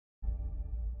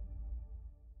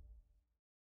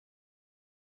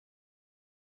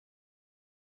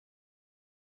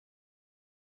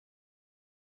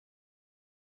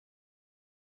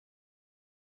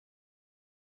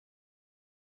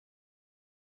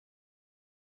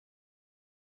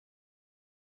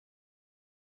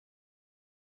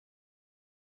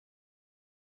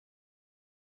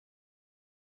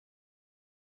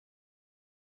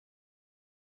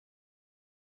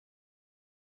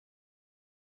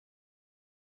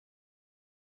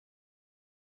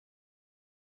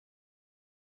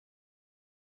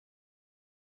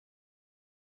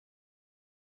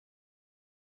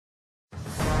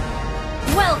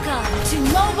Welcome to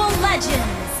Mobile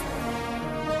Legends!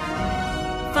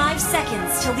 5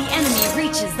 seconds till the enemy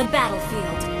reaches the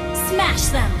battlefield. Smash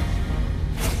them!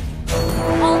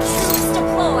 All troops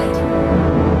deployed!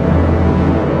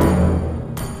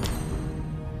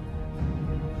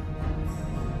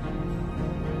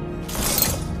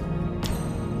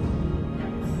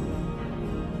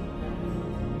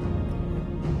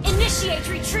 Initiate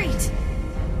retreat!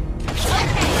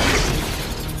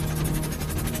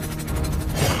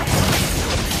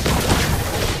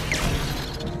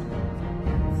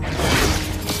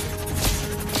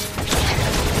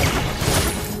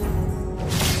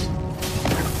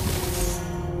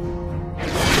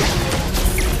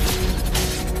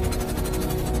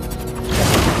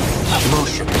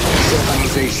 Motion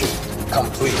synchronization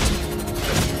complete.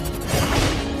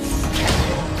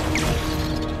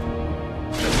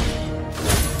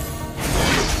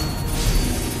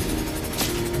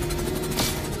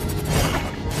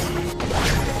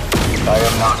 I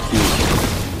am not human,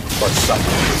 but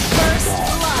something. First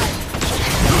blood!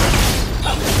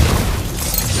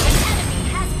 An enemy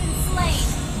has been slain!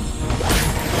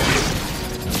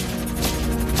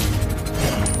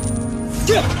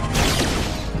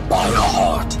 By a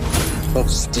heart of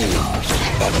steel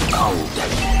and cold.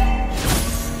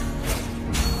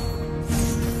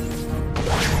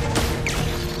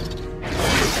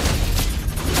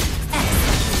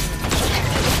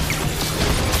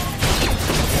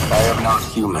 I am not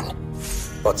human,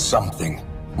 but something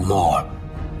more.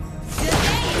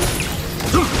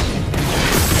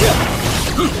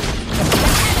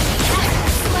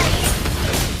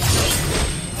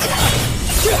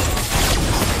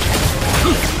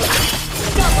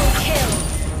 Double kill!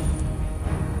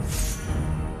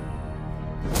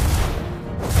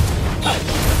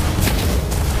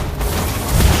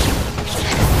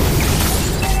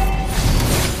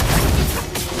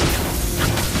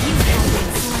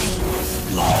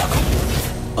 Log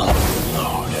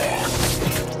uploaded.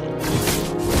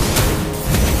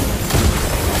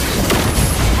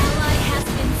 Ally has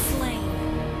been slain.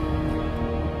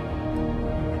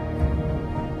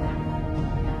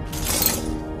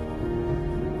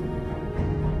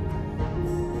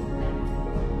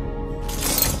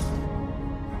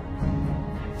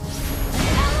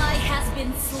 Ally has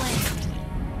been slain.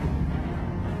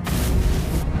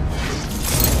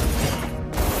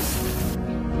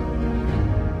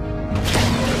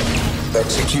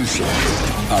 Execution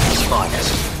at its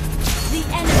finest. The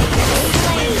enemy has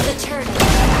slain the turtle.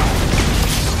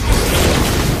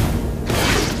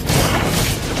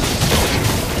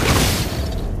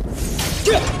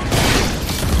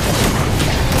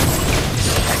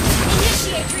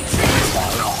 Initiate retreat. By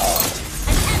a heart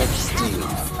An of enemy has steel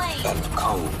been slain. and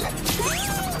cold.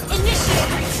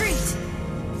 Initiate retreat.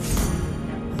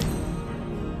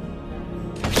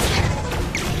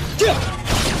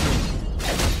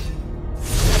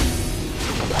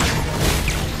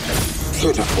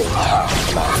 Pitiful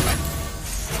half-back.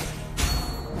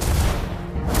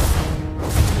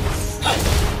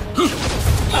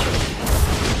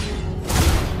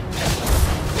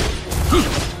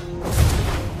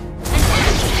 An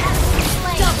enemy has been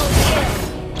slain. Double kill.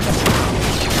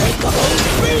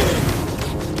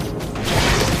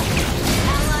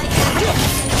 Ally has been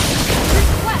slain.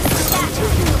 Request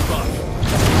backup.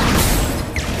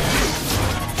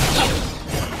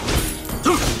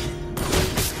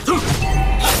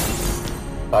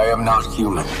 I am not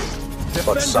human,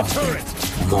 but something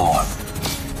more.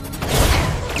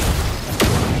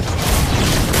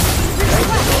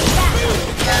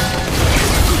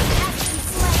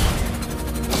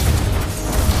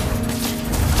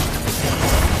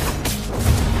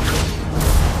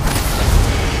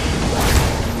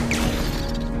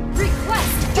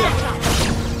 Request backup.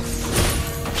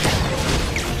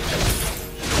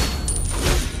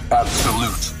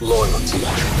 Absolute loyalty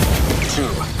to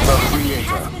the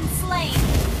Creator. Has been slain.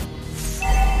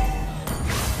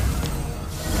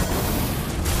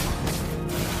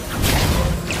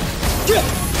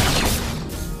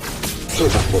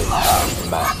 Pitiful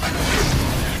half-back.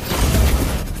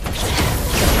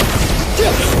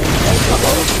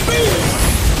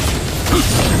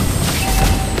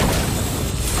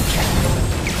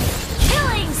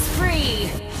 Killing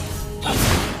spree.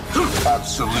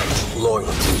 Absolute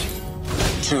loyalty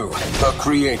to the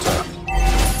Creator.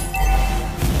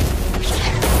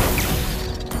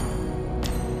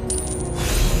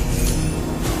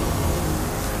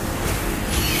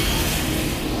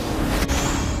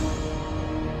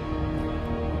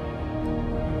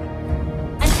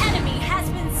 An enemy has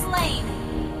been slain.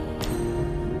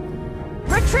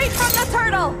 Retreat from the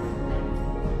turtle!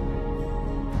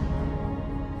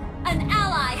 An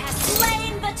ally has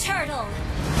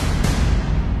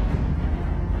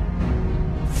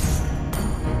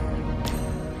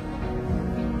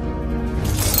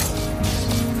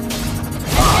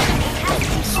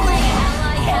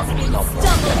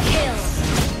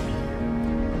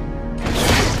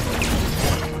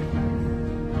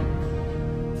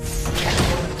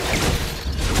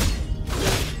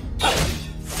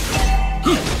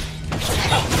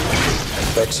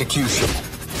Execution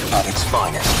at its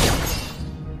finest.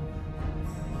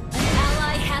 An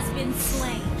ally has been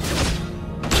slain.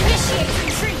 Initiate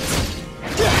retreat.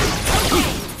 Okay.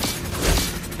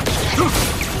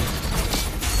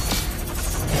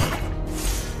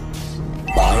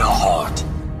 By a heart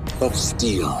of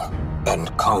steel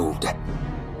and code.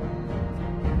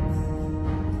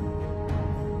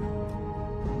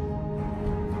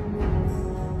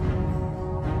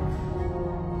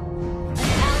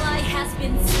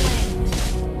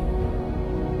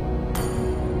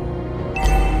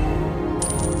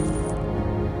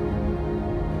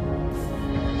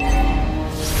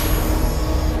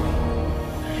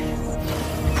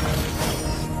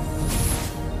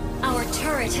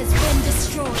 Has been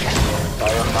destroyed. I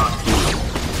am not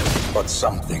human, but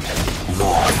something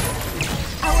more.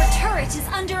 Our turret is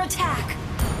under attack.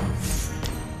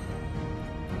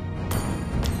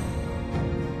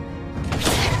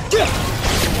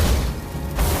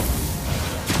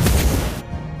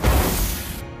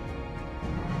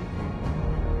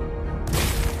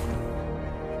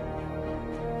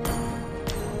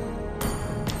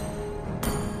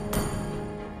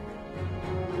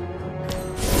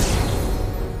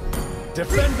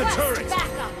 Defend the Request turret!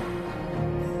 backup.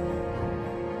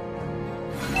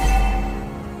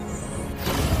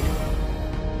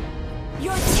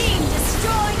 Your team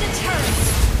destroyed a turret.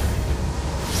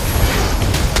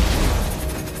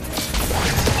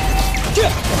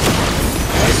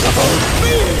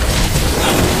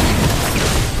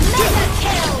 Mega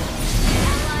kill.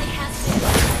 Ally has been.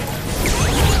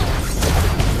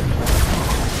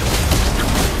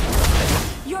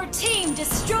 Your team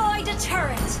destroyed a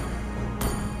turret.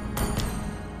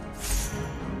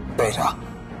 Beta,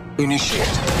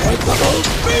 initiate.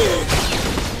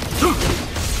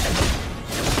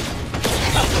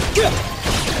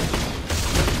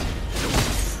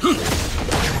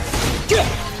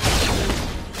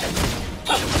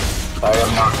 I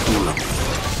am not human,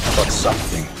 but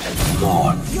something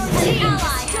more. Your team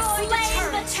ally has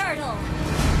slain the turtle.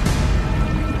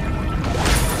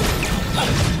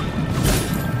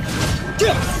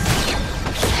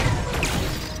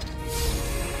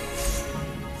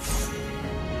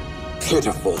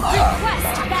 Pitiful.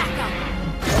 Request backup.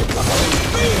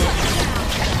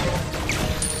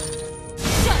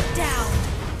 Shut down.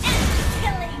 Enemy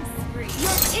killing spree.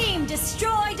 Your team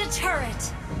destroyed a turret.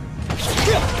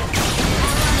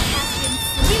 Ally has been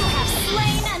slain. You have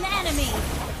slain an enemy.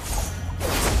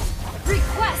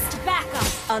 Request backup.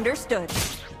 Understood.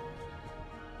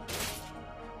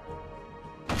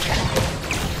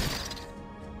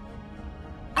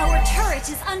 Our turret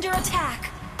is under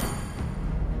attack.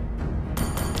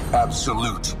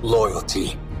 Absolute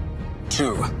loyalty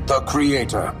to the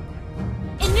Creator.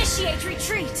 Initiate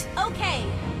retreat. Okay.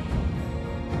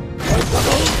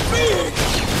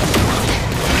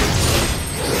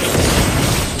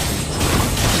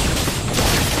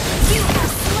 You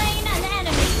have slain an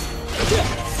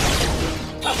enemy.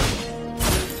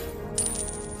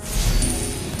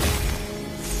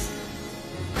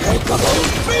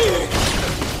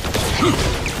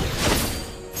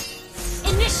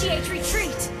 Initiate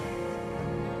retreat.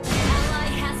 Ally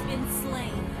has been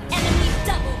slain. Enemy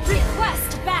double kill.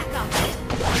 Request backup.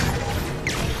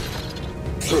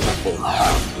 Pitiful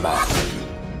half-man.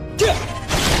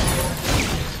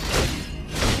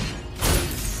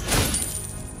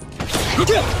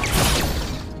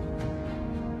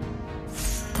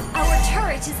 Our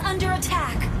turret is under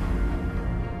attack.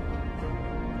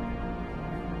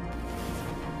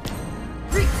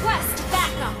 Request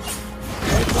backup.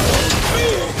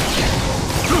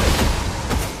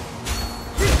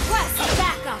 Request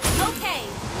backup. Okay.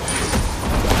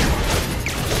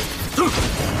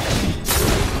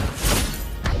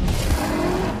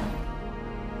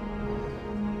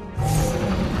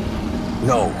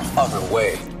 No other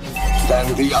way than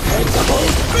the unthinkable.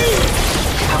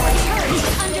 Our turret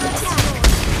is under attack.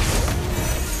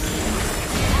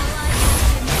 Ally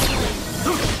has been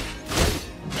slain.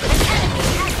 An enemy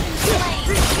has been slain.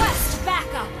 Request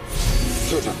backup.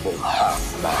 Pitiful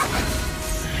half-man.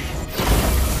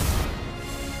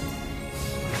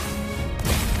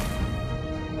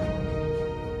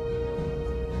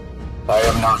 I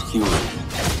am not human,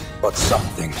 but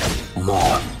something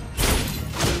more.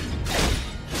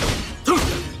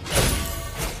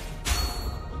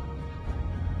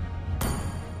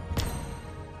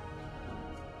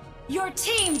 Your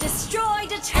team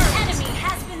destroyed a turret. An enemy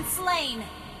has been slain.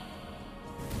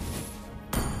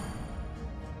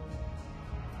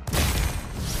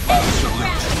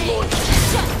 Absolute loyalty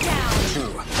Shut down. to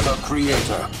the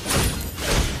Creator.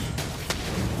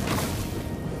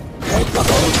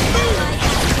 Ally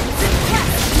has been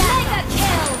request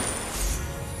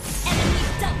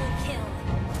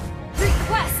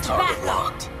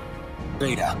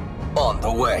Beta, on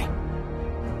the way.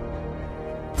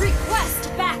 Request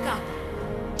backup.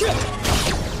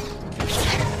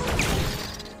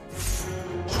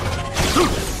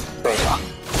 Beta,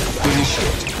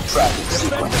 initiate tracking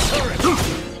Defend the sequence. turret!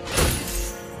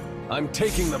 I'm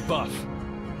taking the buff.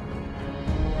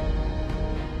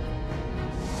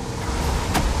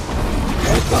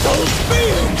 Double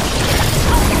speed!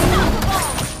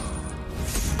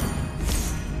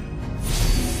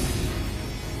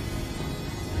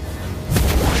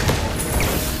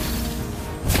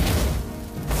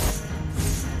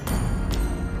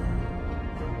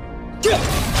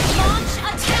 Launch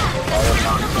attack.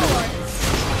 Around the board.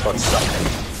 But something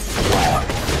more.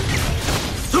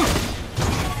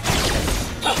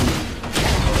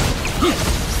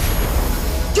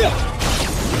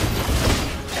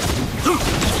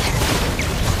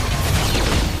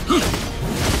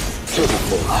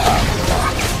 Pitiful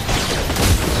half-back.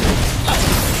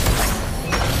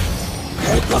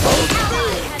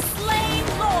 Ally has slain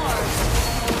Lord.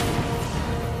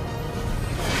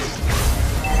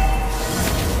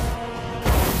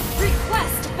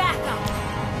 Request backup.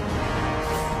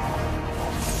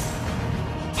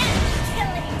 Enemy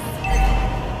killing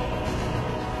spree.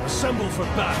 Assemble for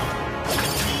battle.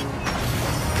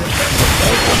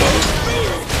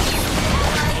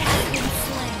 Ally has been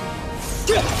slain.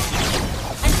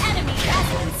 An enemy has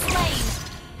been slain.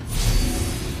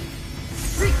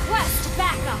 Request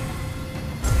backup.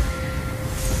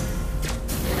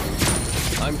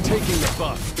 I'm taking the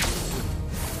buff.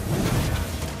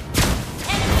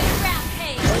 Enemy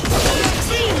rampage. Your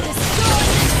team destroyed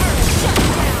the turret. Shut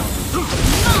down.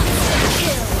 Monster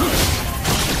kill.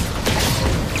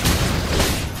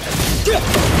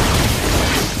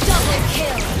 Double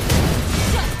kill.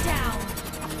 Shut down.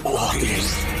 What is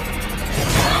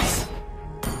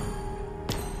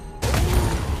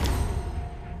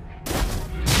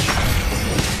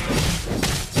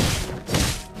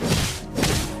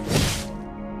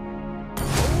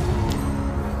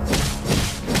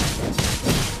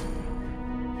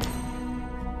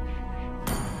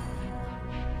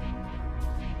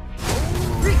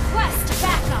Request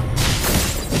backup.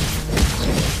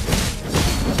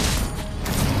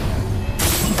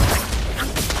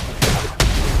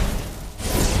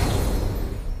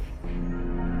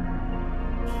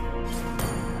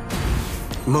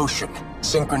 motion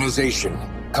synchronization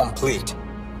complete?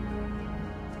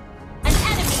 An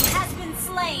enemy has been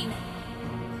slain.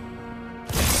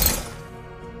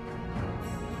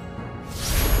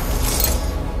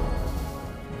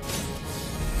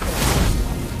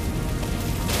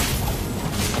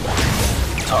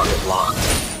 Target locked.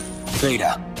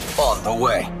 Beta, on the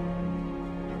way.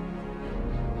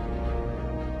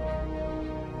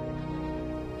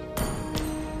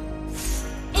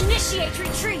 Initiate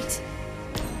retreat.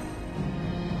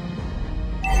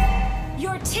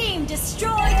 Your team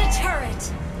destroyed a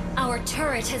turret. Our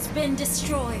turret has been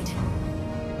destroyed.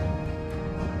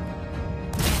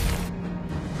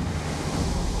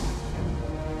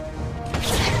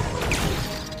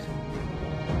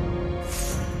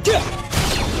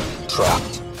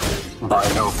 Trapped by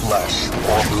no flesh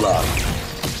or blood.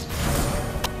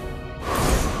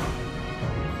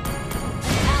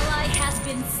 An ally has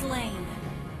been slain.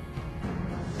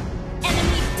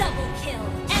 Enemy double kill.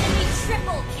 Enemy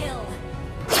triple kill.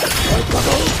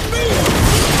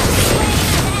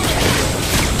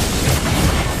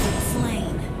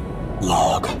 Slain.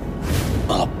 Log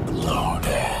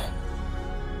uploaded.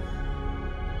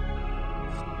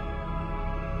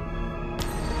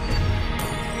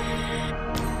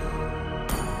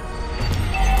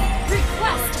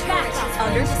 Request backup.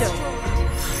 Understood.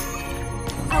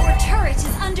 Our turret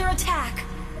is under attack.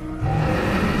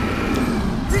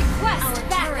 Request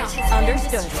backup.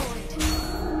 Understood.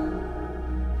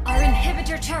 Our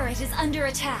inhibitor turret is under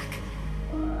attack.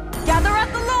 Gather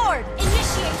at the Lord!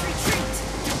 Initiate retreat.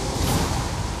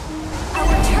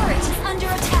 Our turret is under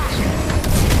attack.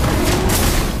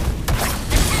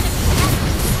 An enemy has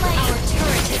been slain. Our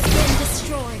turret has been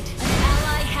destroyed. An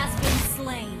ally has been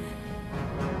slain.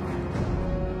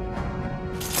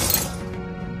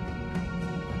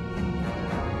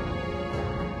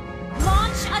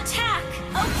 Launch attack.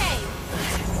 Okay.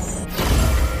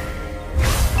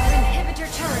 Our inhibitor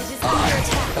turret is under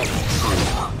attack.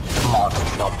 Model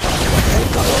number.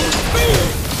 Enemy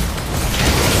rampage.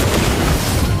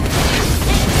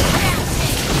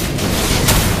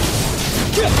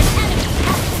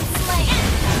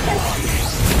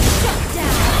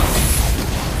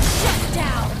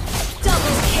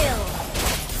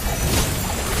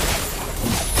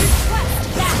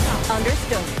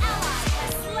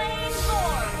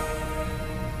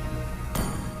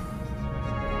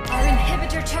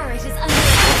 Inhibitor turret is under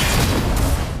attack.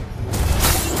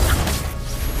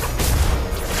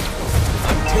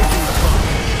 I'm taking the buff.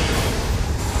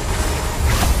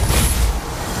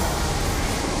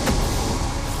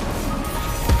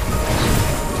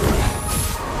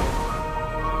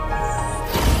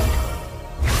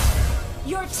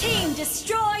 Your team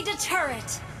destroyed a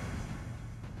turret.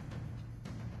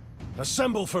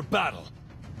 Assemble for battle.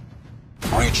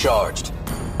 Recharged.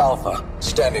 Alpha,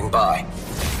 standing by.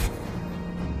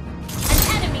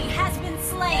 An enemy has been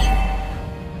slain.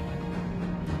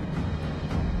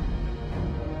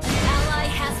 An ally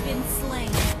has been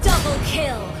slain. Double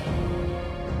kill.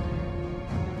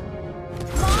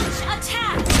 Launch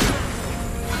attack.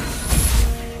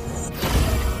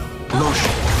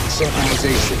 Motion.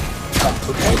 Synchronization.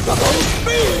 Applicable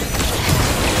speed!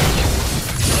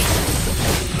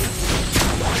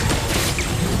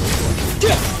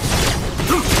 Get!